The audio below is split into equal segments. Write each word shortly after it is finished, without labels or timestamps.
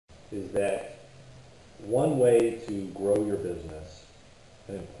is that one way to grow your business,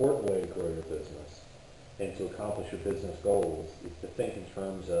 an important way to grow your business, and to accomplish your business goals is to think in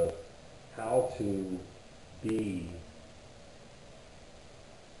terms of how to be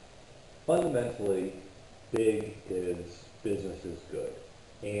fundamentally big is business is good.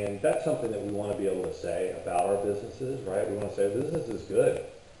 And that's something that we want to be able to say about our businesses, right? We want to say business is good.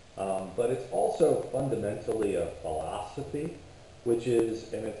 But it's also fundamentally a philosophy, which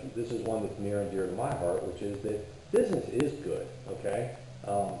is, and this is one that's near and dear to my heart, which is that business is good, okay?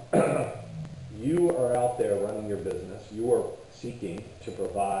 You are out there running your business. You are seeking to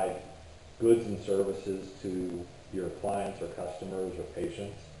provide goods and services to your clients or customers or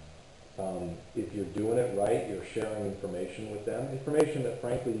patients. If you're doing it right, you're sharing information with them, information that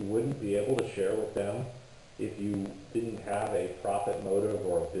frankly you wouldn't be able to share with them if you didn't have a profit motive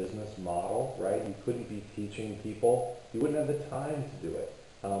or a business model, right? You couldn't be teaching people. You wouldn't have the time to do it.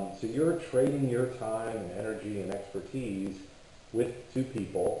 So you're trading your time and energy and expertise to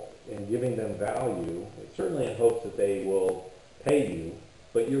people and giving them value, certainly in hopes that they will pay you,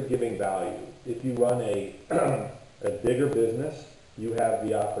 but you're giving value. If you run a bigger business, you have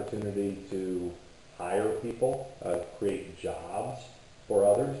the opportunity to hire people, create jobs for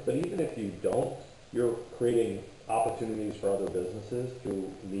others. But even if you don't, you're creating opportunities for other businesses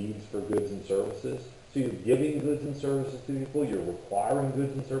through needs for goods and services. So you're giving goods and services to people. You're requiring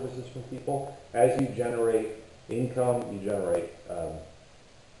goods and services from people. As you generate income, you generate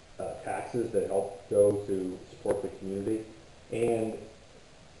taxes that help go to support the community. And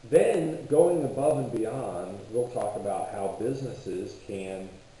then going above and beyond, we'll talk about how businesses can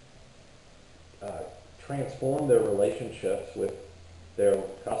transform their relationships with their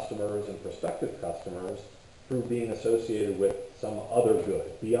customers and prospective customers through being associated with some other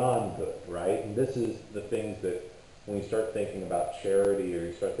good, beyond good, right? And this is the things that when you start thinking about charity or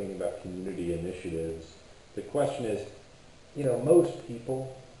you start thinking about community initiatives, the question is, most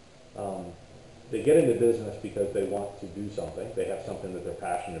people, they get into business because they want to do something. They have something that they're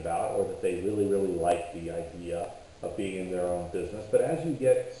passionate about or that they really, really like the idea of being in their own business. But as you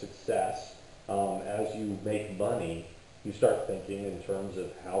get success, as you make money, you start thinking in terms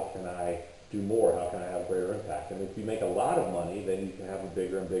of how can I do more? How can I have greater impact? And if you make a lot of money, then you can have a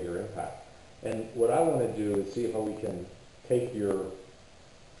bigger and bigger impact. And what I want to do is see how we can take your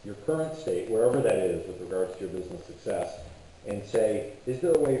current state, wherever that is with regards to your business success, and say, is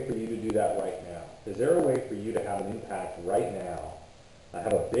there a way for you to do that right now? Is there a way for you to have an impact right now,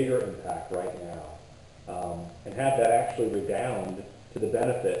 have a bigger impact right now, and have that actually redound to the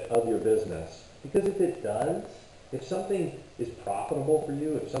benefit of your business? Because if it does, if something is profitable for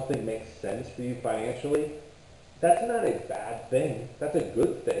you, if something makes sense for you financially, that's not a bad thing. That's a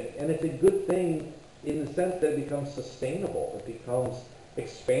good thing. And it's a good thing in the sense that it becomes sustainable. It becomes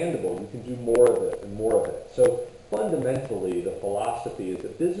expandable. You can do more of it and more of it. So fundamentally, the philosophy is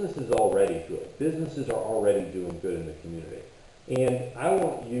that business is already good. Businesses are already doing good in the community. And I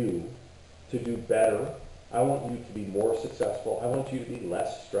want you to do better. I want you to be more successful. I want you to be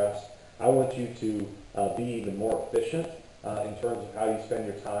less stressed. I want you to be even more efficient in terms of how you spend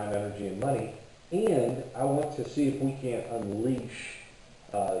your time, energy, and money. And I want to see if we can't unleash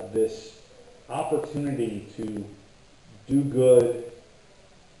this opportunity to do good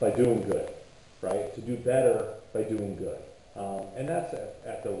by doing good, right? To do better by doing good. And that's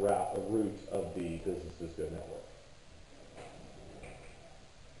at the root of the Business is Good Network.